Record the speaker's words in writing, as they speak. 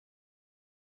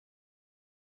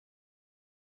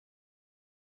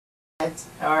kids.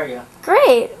 How are you?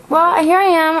 Great. Well, here I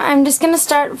am. I'm just going to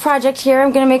start a project here.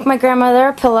 I'm going to make my grandmother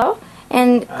a pillow.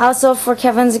 And also for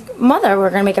Kevin's mother, we're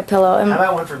going to make a pillow. And, how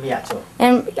about one for me, too?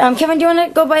 And Kevin, do you want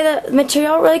to go by the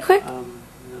material really quick? No,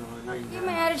 not yet. Give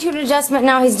my attitude adjustment.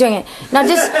 Now he's doing it. Now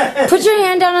just put your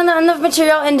hand down on the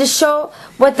material and just show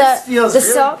what this feels really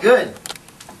silk. good.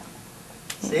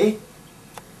 See?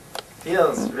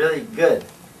 Feels really good.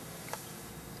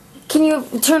 Can you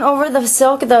turn over the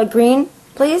silk, the green,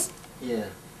 please? Yeah.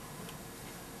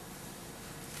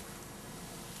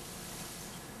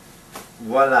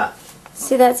 Voila.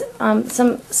 See, that's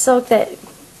some silk that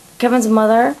Kevin's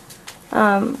mother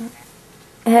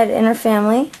had in her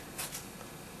family.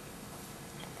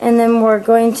 And then we're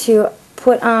going to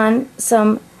put on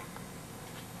some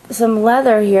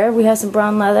leather here. We have some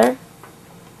brown leather.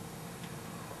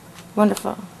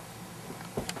 Wonderful.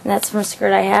 And that's from a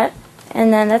skirt I had.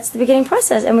 And then that's the beginning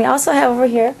process. And we also have over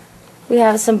here, we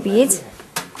have some beads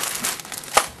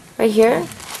right here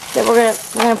that we're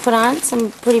gonna put on, some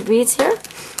pretty beads here.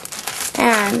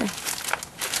 And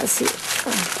let's see,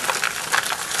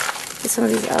 get some of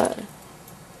these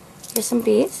here's some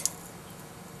beads.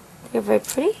 They're very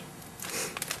pretty.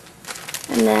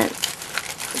 And then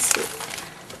let's see,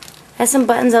 I have some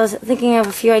buttons. I was thinking of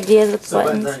a few ideas with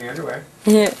buttons. Buttons on your underwear.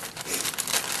 Yeah.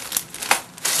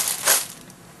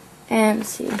 And let's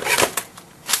see,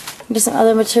 there's some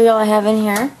other material I have in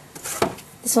here.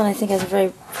 This one I think is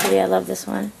very pretty. I love this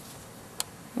one.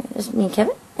 There's me and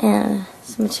Kevin. And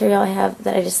some material I have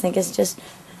that I just think is just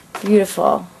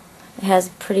beautiful. It has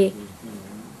pretty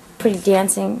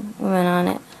dancing women on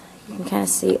it. You can kind of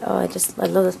see, I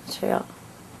love this material.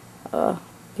 Oh,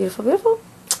 beautiful, beautiful.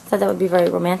 I thought that would be very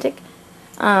romantic.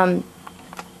 I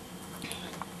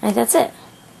think that's it.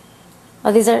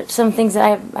 Well, these are some things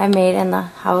that I made in the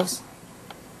house.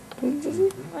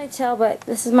 I tell, but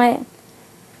this is where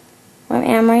I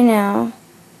am right now.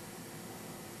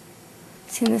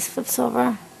 See, this flips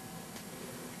over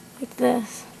like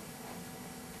this,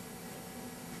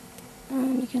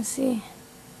 and you can see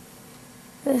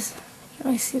this. You can't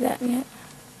really see that yet.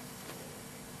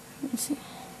 Let me see.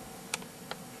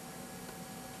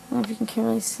 I don't know if you can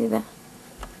really see that.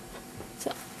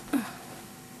 So,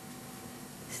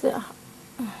 see that?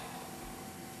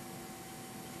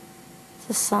 It's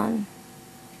the sun.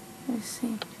 Let me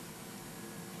see.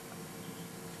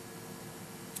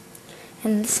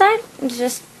 And this side,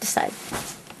 just this side.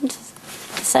 Just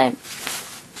this side.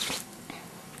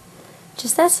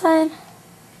 Just that side.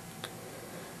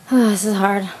 Oh, this is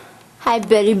hard. Hi,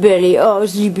 Betty. Oh,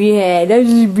 sleepyhead. I'm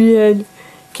sleepyhead.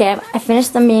 Okay, I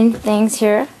finished the main things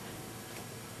here.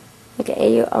 Look at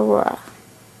Aurora.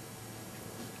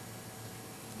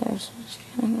 There's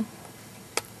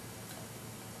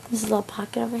this little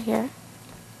pocket over here.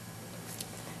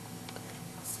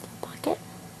 This little pocket.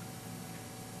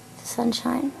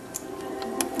 Sunshine.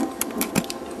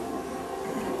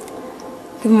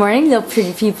 Good morning, little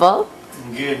pretty people.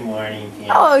 Good morning,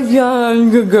 Pam. Oh, yeah,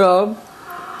 good girl.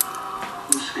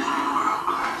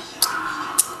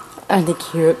 Aren't they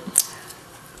cute?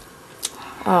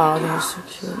 Oh, they're so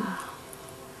cute.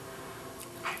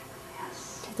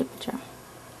 Take the picture.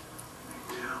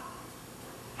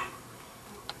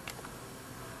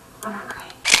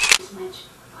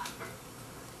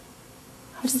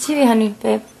 Watch the TV, honey,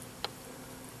 babe.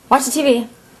 Watch the TV.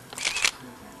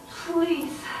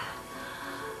 Please.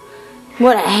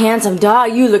 What a handsome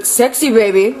dog. You look sexy,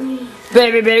 baby.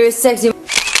 Baby, sexy.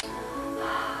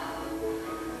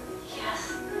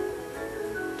 Yes.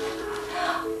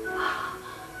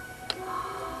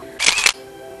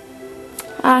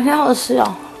 I can hold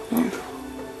still.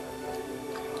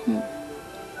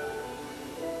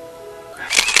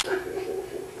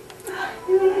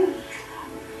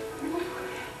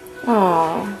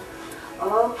 Oh.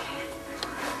 Okay.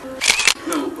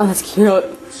 Oh, that's cute.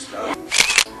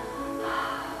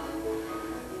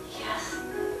 Yes.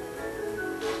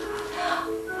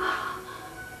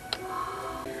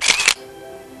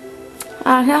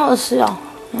 I can hold still.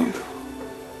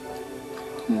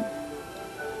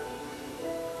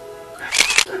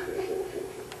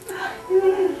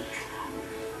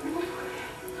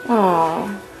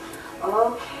 Oh.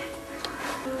 Okay.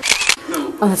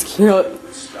 Oh, that's cute.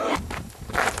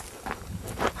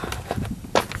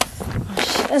 Oh,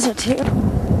 shit, those are two.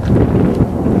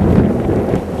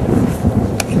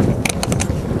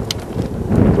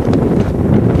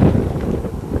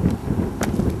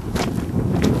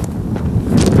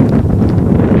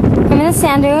 I'm in the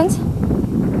sand dunes.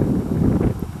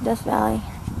 Death Valley.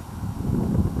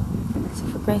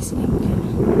 Super Gracie. Okay.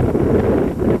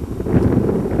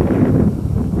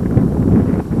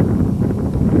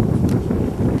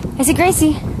 I see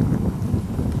Gracie.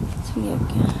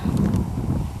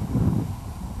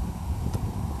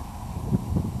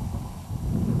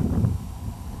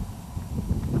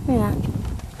 Yeah.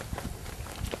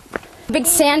 Big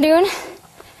sand dune.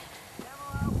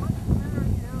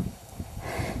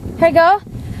 Here I go.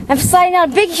 I'm sliding down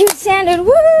a big, huge sand dune.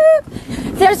 Woo!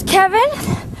 There's Kevin.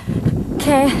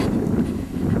 Okay.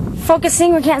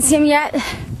 Focusing. We can't see him yet.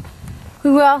 We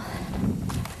will.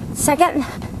 Second.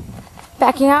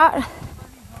 Backing out.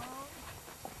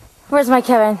 Where's my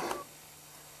Kevin? Is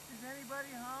anybody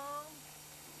home?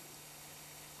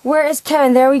 Where is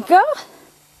Kevin? There we go. Hello?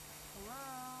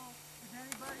 Is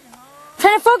anybody home?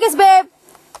 Trying to focus, babe.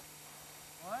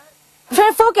 What? I'm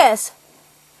trying to focus.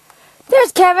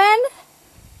 There's Kevin.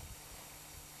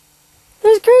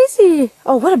 There's Gracie.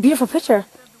 Oh, what a beautiful picture.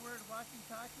 Said the word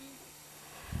walkie-talkie?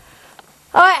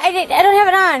 Oh, I don't have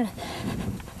it on.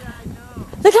 Yeah, I know.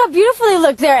 Look how beautiful they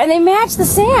look there, and they match the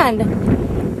sand.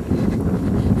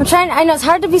 I'm trying. I know it's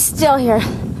hard to be still here.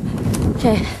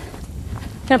 Okay.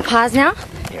 I'm gonna pause now.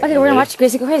 Okay, we're gonna watch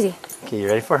Gracie go crazy. Okay, you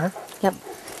ready for her? Yep.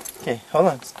 Okay, hold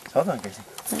on, Gracie.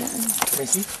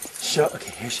 Gracie, show.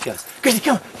 Okay, here she goes. Gracie,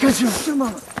 come on, come on, show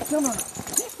mama, show mama.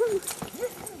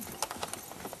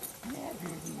 Yeah,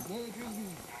 Gracie, yeah,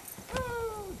 Gracie.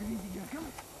 Oh, Gracie, girl, come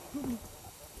on,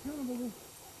 come on, baby.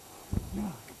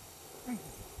 Yeah,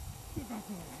 Gracie, get that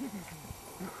thing, get that thing.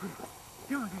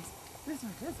 Come on, Gracie,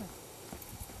 this one.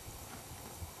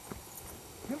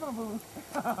 Come on, boo.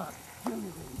 Come here,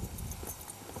 baby.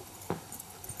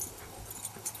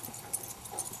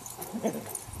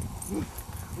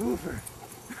 Woofer.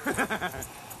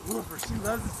 Woofer, she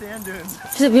loves the sand dunes.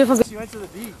 She's a beautiful. She went to the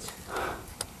beach.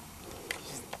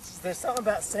 There's something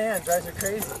about sand drives her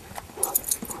crazy.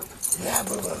 Yeah,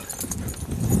 boo boo.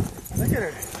 Look at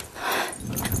her.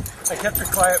 I kept her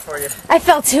quiet for you. I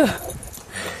felt too.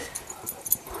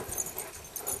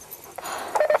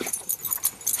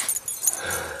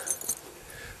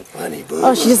 Funny boo.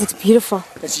 Oh, she just looks beautiful.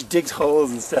 And she digs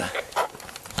holes and stuff.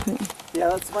 Yeah,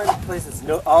 let's find a place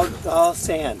that's all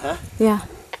sand, huh? Yeah.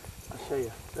 I'll show you.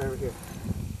 It's over here.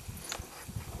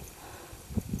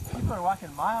 People are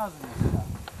walking miles in this stuff.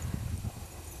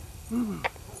 Come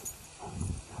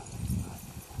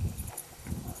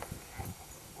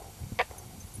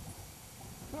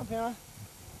on, Pamela.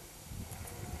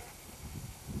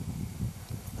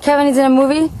 Kevin is in a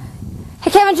movie.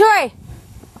 Hey, Kevin Joy.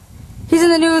 He's in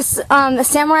the new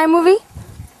samurai movie.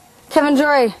 Kevin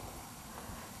Joy.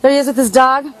 There he is with his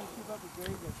dog.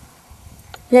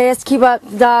 Yeah, he has to keep up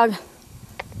the dog.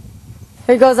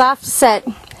 Here he goes off the set.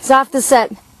 He's off the set.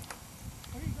 Where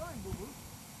are you going, boo-boo?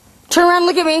 Turn around and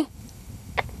look at me.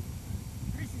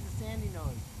 Gracie's a sandy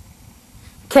nose.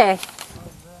 Okay.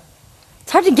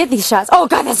 It's hard to get these shots. Oh,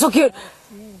 God, that's so cute.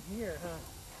 In here,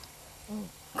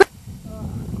 huh?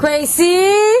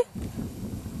 Gracie.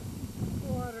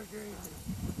 Water, Gracie.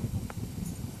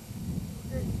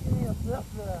 Gracie, give me a flip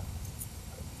there.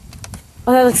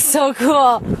 Oh, that looks so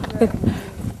cool.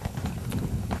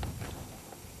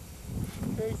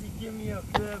 Gracie, give me a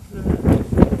flip.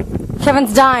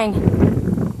 Kevin's dying.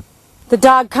 The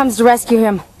dog comes to rescue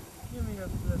him. Give me a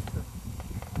flip.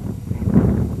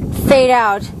 Fade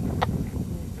out.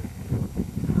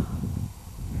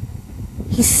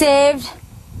 He's saved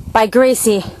by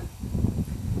Gracie,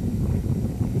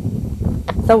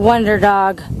 the wonder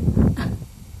dog.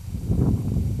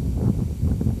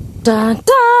 Dun,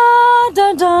 dun,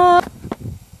 dun, dun.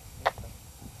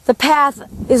 The path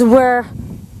is where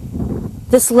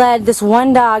this led this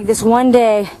one dog, this one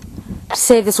day, to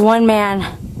save this one man.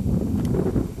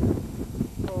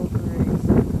 Oh, Grace.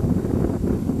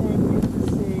 Thank you for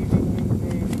saving me,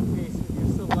 baby. Grace, with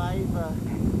your saliva.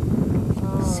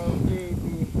 Oh,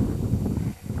 baby.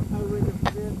 I would have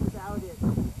lived without it.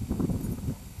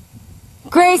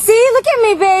 Gracie, look at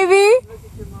me, baby. Look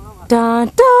at your mama. Da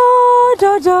da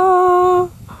da da.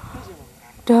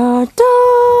 Da da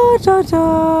da da.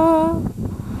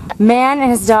 Man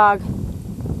and his dog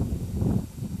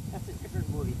That's a different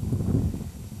movie.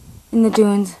 in the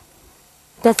dunes.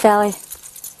 Death Valley.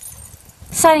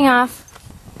 Signing off.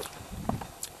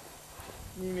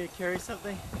 You need me to carry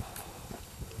something?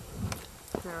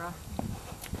 Sarah?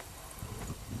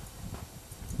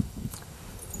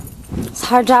 It's a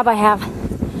hard job I have.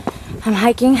 I'm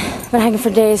hiking. Been hiking for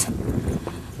days.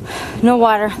 No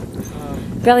water.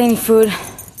 Barely any food.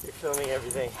 You're filming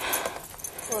everything.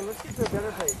 Come on, let's get to a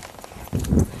better place.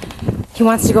 He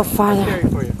wants to go I'll farther. carry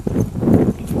for you.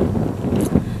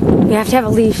 We have to have a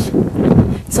leash.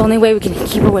 It's the only way we can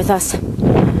keep her with us.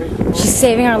 She's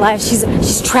saving our lives.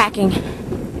 She's tracking.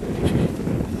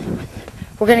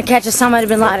 We're gonna catch Osama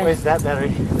bin Laden. Where's that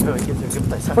battery? So we get to a good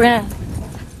place. Huh? We're gonna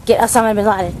get Osama bin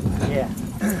Laden. Yeah.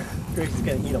 Gracie's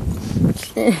gonna eat him.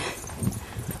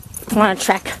 I want to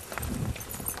trek.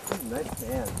 Nice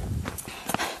man.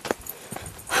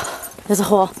 There's a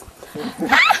hole.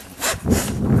 Yeah,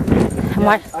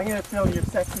 I'm gonna film your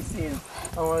sexy scenes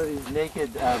on one of these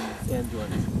naked sand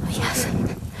dunes. Oh, yes.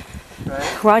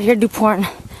 Right? We're out here to do porn.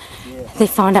 Yeah. They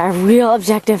found our real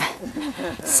objective.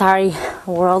 Sorry,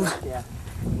 world. Yeah.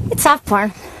 It's soft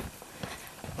porn.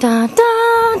 Dun,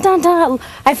 dun, dun, dun.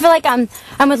 I feel like I'm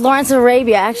with Lawrence of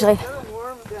Arabia, actually. It's kind of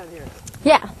warm down here.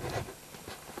 Yeah.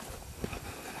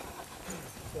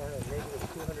 Yeah,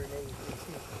 negative 280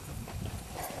 degrees.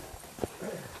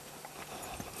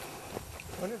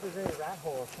 I wonder if there's any rat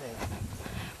hole snakes.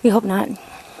 We hope not.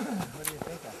 What do you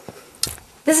think of?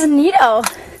 This is neato.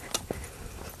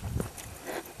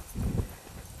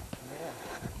 Yeah.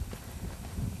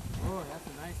 Oh, that's a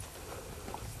nice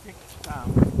stick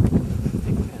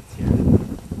fence here.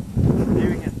 Maybe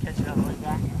we can catch it on the way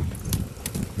back.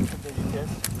 Did you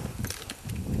just?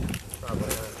 Probably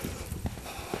not.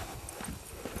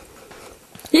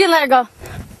 You can let her go.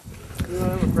 You know,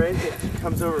 I'm afraid that she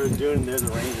comes over to Dune and there's a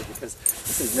ranger because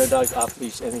there's no dogs off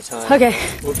leash anytime. Okay.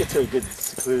 We'll get to a good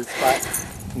secluded spot.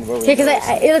 Yeah, because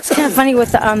it looks kind of funny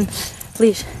with the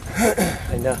leash.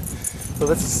 I know. But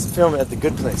let's film it at the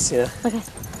good place, yeah? Okay.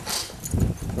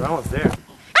 We're almost there.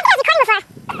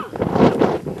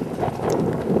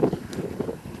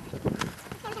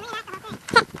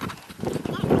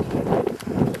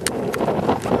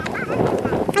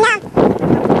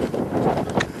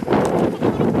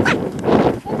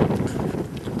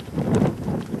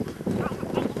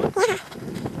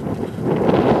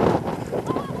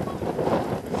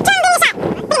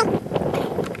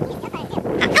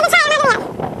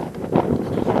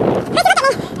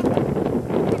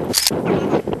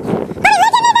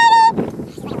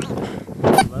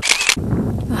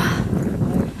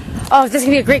 Oh, this is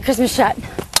gonna be a great Christmas shot.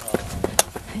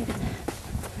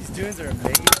 These dunes are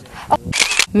amazing.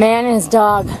 Man and his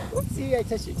dog. Whoopsie, I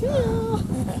touched your tail.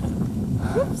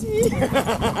 Whoopsie.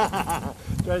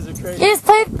 Drives her crazy. You just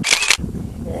played.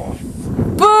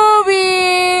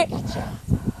 Booby!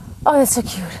 Oh, that's so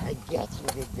cute. I got you,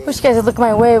 big baby. Wish you guys would look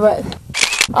my way, but.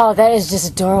 Oh, that is just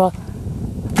adorable.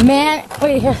 Man,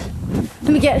 wait here.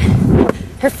 Let me get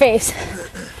her face.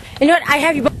 You know what? I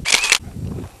have you.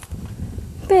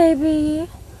 Baby.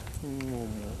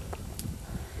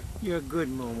 You're a good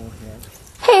Momo head.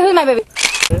 Hey, who's my baby?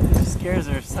 It scares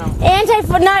her some.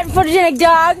 Not photogenic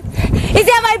dog. Is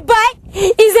that my butt?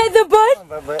 Is that the butt?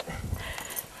 But.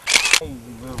 Hey,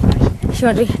 She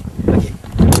wants to be.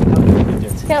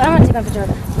 Yeah, I want to take my picture of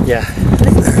her. yeah.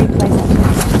 This is a great place,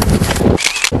 actually.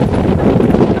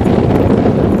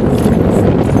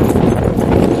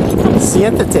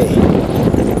 Siéntate.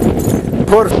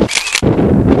 Por.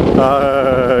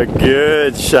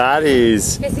 Good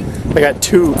shotties. I got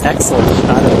two excellent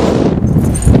shotties.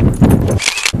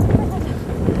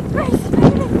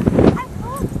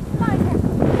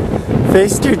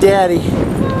 Faced your daddy.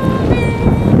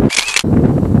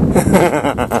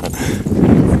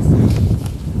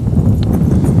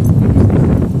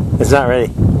 It's not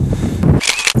ready.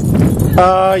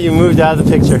 Oh, you moved out of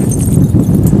the picture.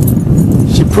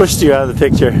 She pushed you out of the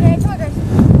picture.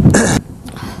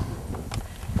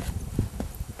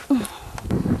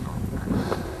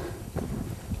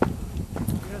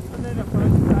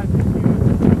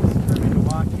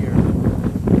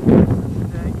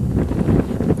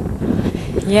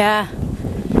 Yeah,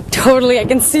 totally. I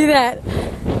can see that.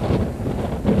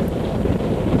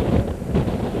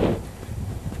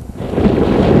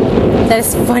 That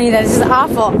is funny. That is just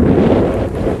awful.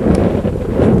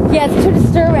 Yeah, it's too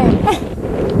disturbing.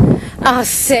 Oh,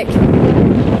 sick.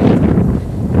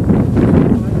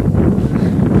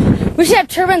 We should have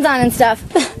turbans on and stuff.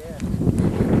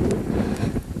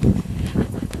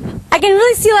 I can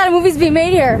really see a lot of movies being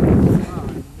made here.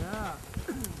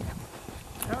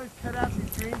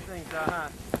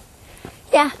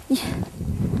 Yeah.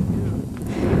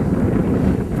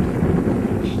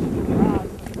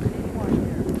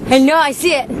 I know, I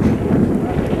see it.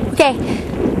 Okay.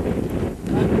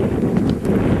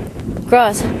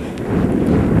 Gross.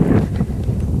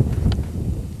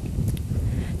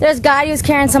 There's a guy who was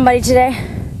carrying somebody today.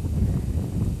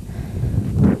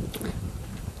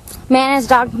 Man and his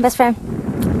dog, best friend.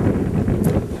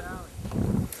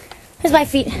 Here's my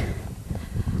feet.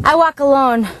 I walk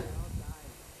alone.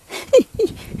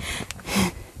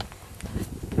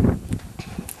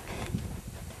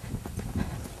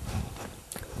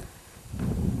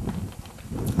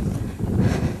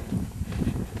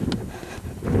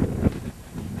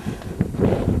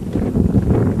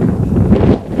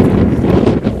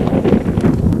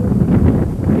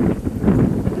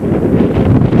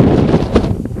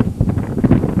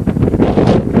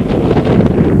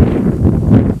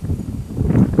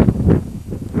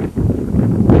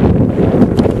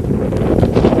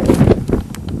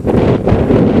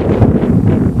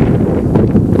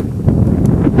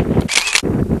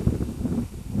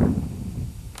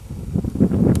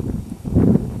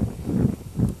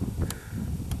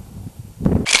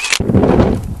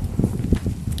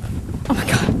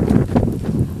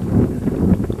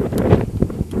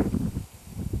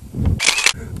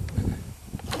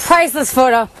 priceless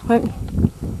photo. Wait.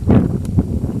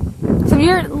 So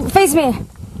you're face me.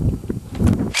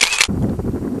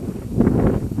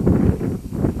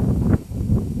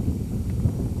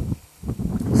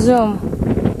 Zoom.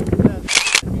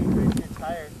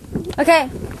 Okay,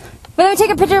 but let me take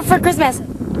a picture for Christmas. I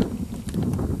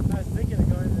was thinking of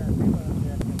going to that big one up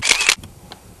there.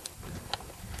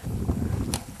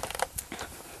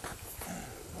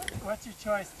 What's your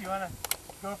choice? Do you want to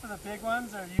go for the big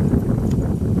ones or you?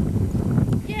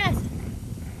 Yes.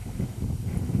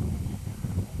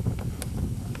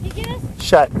 You get us?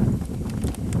 Shut.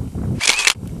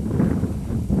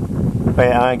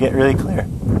 Wait, I want to get really clear.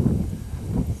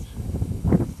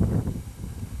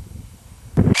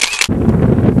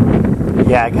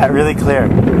 Yeah, I got really clear.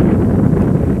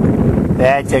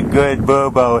 That's a good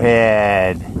bobo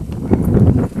head.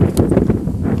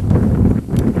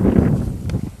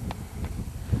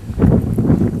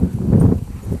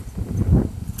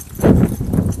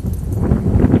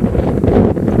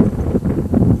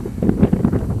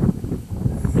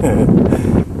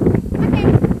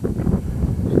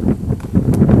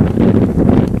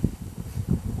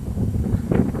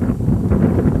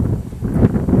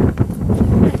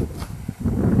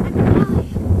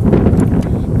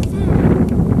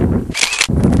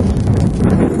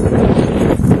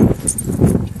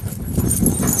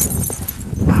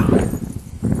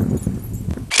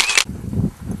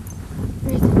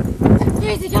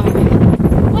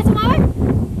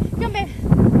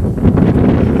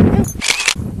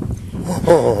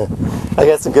 I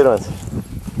got some good ones.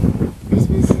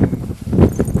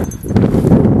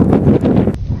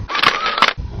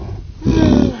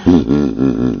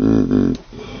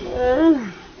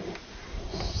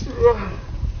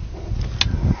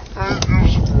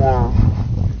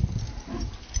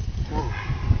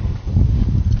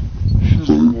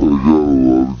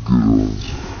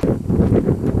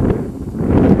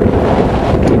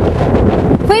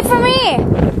 Wait for me!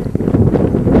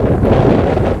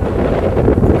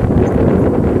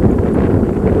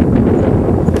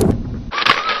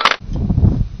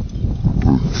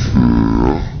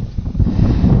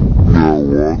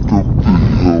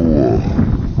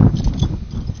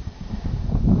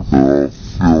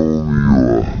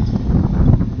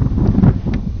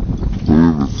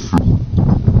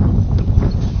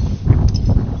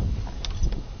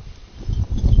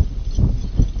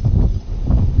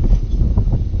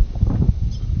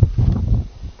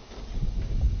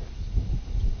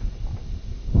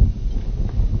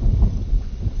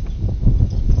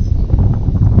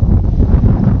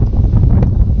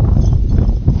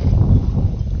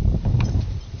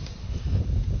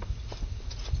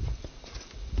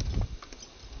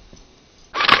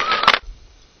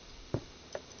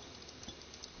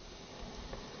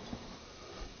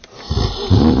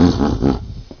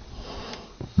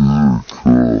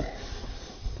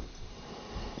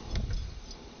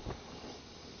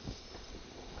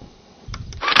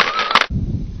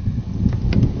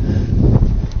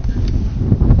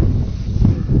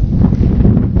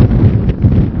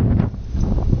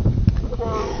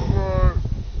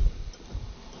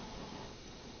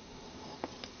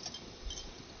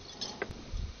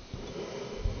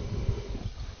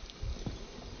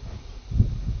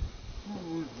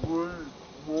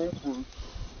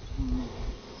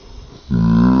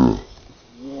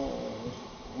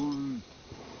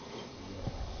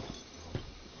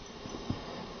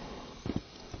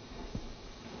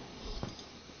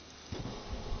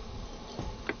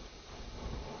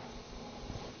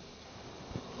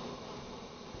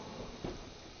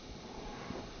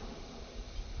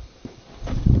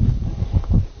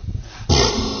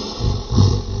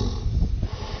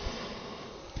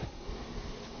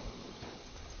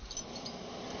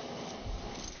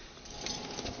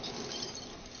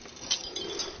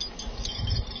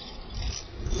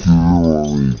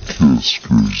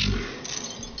 Gracie.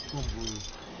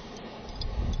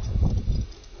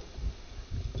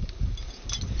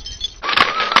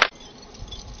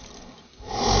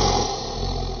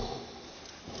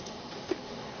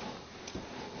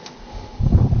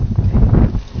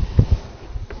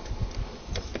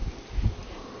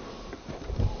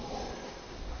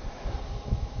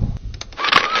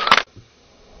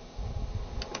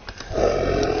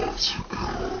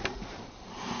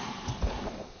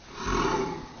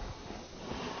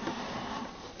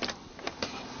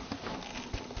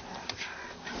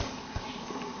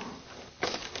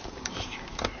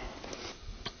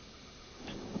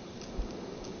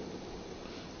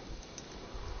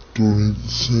 Don't eat the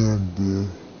sand, bro.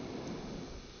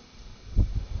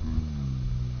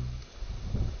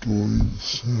 Don't eat the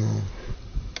sand.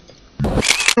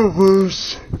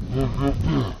 Reverse.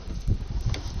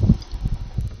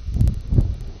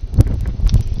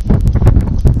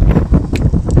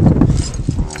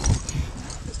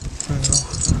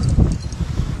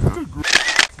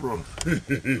 I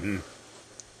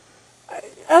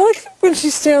like when she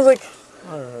stands like.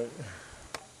 Alright.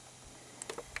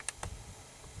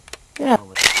 Yeah.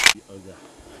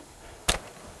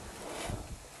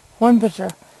 One picture.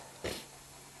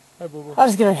 Hi, Boo-Boo. I'll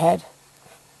just get her head.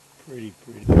 Pretty,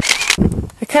 pretty.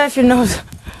 I cut off your nose.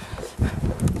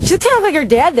 She kind of like her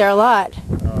dad there a lot.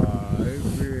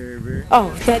 Baby.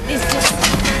 Oh, that is just.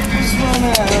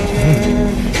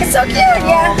 It's so cute,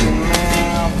 yeah.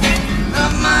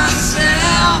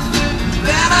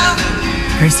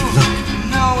 Gracie, look.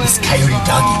 It's Coyote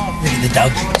Doggy. Look at the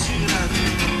doggy.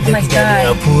 Look my at that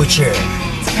God. little poocher.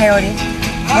 It's a coyote.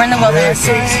 We're in the wilderness.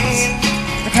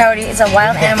 The coyote is a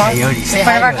wild Look at that animal. coyote. It's Say in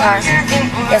front of hi, our car.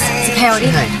 Yes, it's a coyote.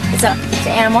 Hi. It's an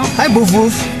animal. Hi, Boof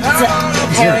Woof. It's a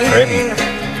You're coyote. pretty.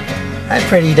 Hi,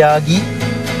 pretty doggy.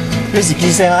 Gracie, can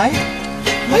you say hi?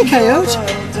 Hi, Coyote.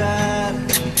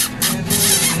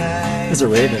 Those are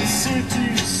ravens.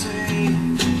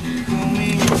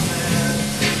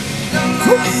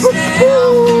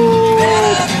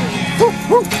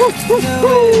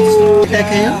 That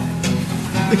coyote?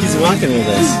 Look, he's walking with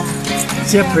us.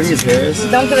 See how pretty his hair is?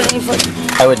 Don't give it any food.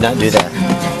 I would not do that.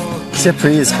 See how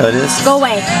pretty his coat is? Go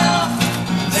away.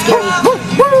 Scary.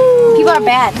 People are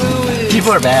bad.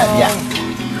 People are bad, yeah.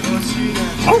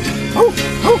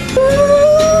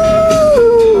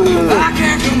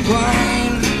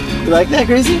 You like that,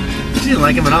 Gracie? She didn't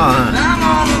like him at all, huh?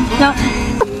 No.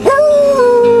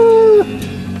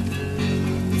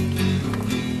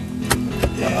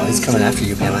 Oh, he's coming after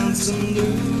you, Pamela.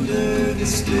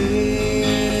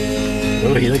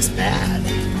 Oh, he looks mad.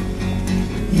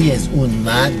 He is un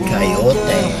mad coyote.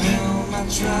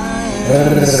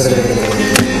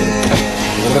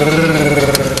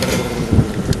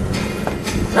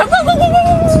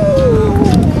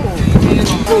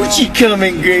 What you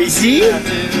coming, Gracie?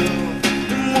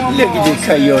 Look at the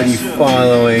coyote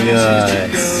following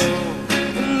us.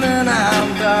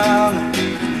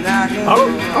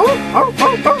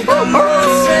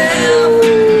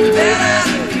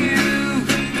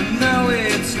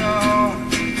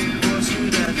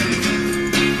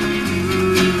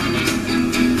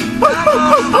 Look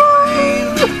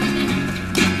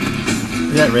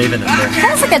at that raven up there.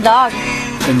 That's like a dog.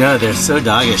 I know, they're so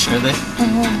doggish, aren't they?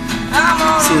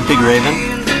 See the big raven?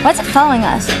 Why's it following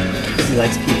us? Because he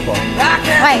likes people.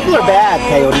 Why? People are bad,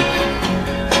 coyote.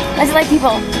 Why does it like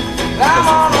people?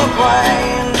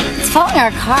 It's following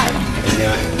our car.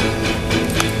 Yeah.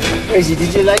 Gracie,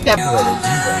 did you like that?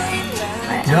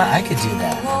 You know what? I could do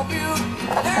that.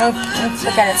 Let's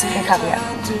look at it so we can copy it.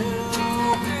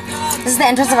 This is the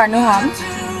entrance of our new home.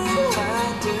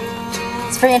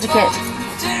 It's pretty intricate.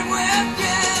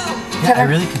 Yeah, I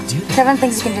really could do that. Kevin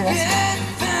thinks you can do this.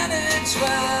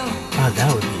 Oh,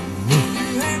 that would be neat.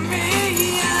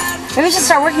 Maybe we should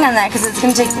start working on that because it's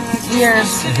going to take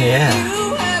years. Yeah.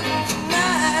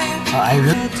 Oh, I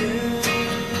really...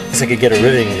 Guess I could get a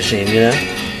riveting machine, you know?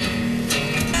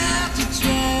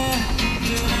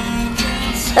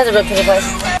 That's a real pretty place.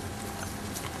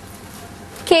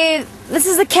 Okay, this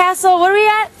is the castle. What are we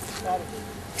at?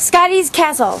 Scotty's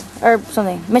Castle. Or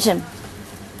something. Mission.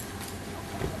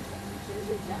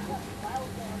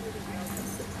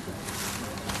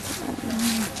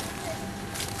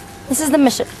 This is the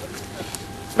mission.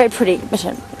 Very pretty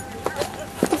mission.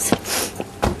 Oops.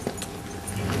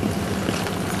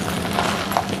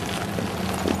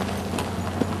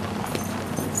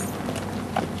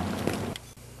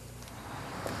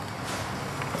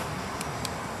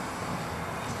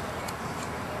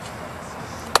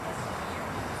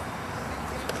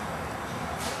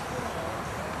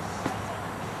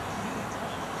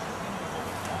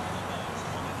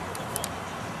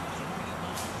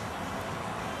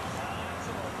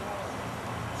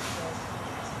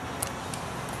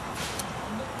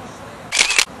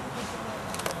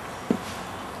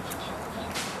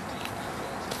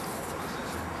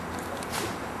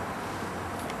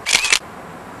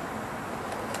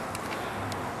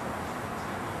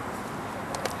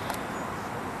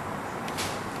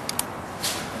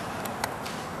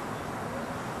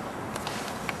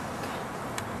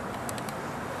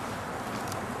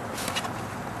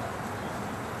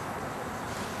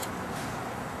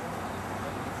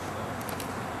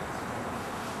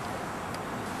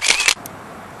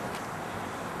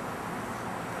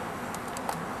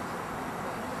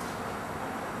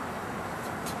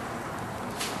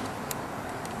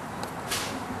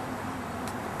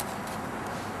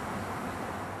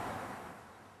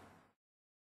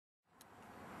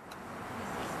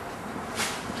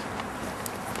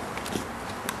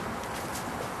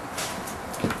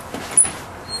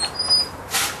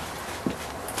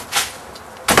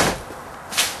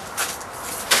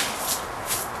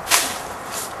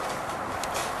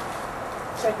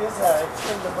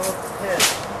 turned the whole head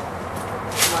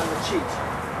on the cheek.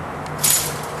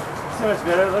 So much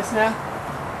better it looks now.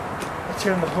 I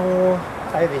turned the whole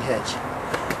ivy hedge.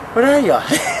 What are you?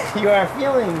 You are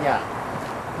feeling ya.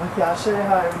 Okay, I'll show you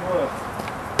how I move.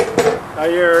 Are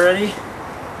you ready?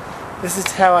 This is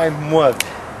how I move.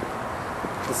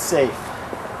 It's safe.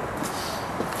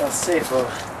 That's safe, oh.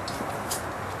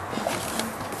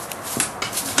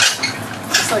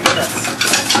 Just like this.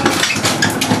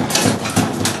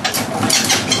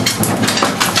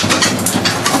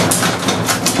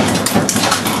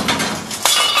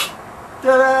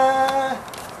 Ta-da!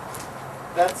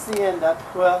 That's the end up.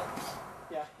 Well,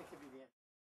 yeah, it could be the end.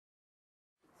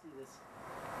 Let's see this.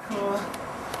 Cool.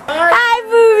 Hi,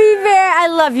 Booby Bear. I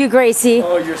love you, Gracie.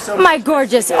 Oh, you're so my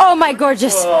gorgeous. Oh, my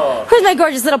gorgeous. Whoa. Where's my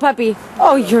gorgeous little puppy?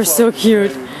 Oh, you're so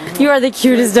cute. You are the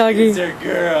cutest doggy. It's a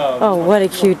girl. Oh, what a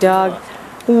cute dog.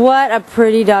 What a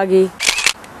pretty doggy.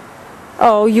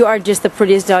 Oh, you are just the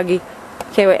prettiest doggy.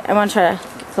 Okay, wait. I want to try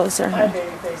to get closer. Hi,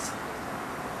 baby face.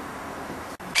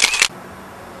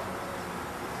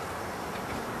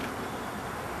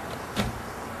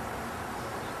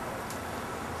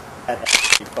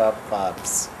 Happy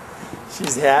pops.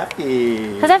 She's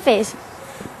happy. How's that face?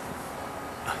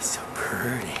 Oh, so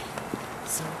pretty.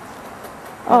 So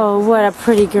Oh, what a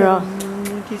pretty girl.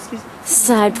 kiss, kiss.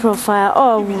 Side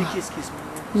profile. Give me the Oh, kiss, kiss.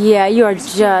 yeah, you are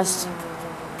just...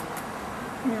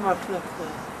 Come here, my fluff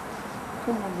fluff.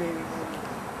 Come on, baby.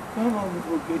 Come on,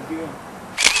 little good girl.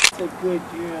 That's a good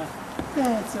girl.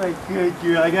 That's a good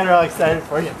girl. I got her all excited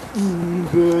for you.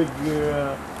 Good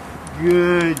girl.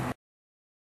 Good.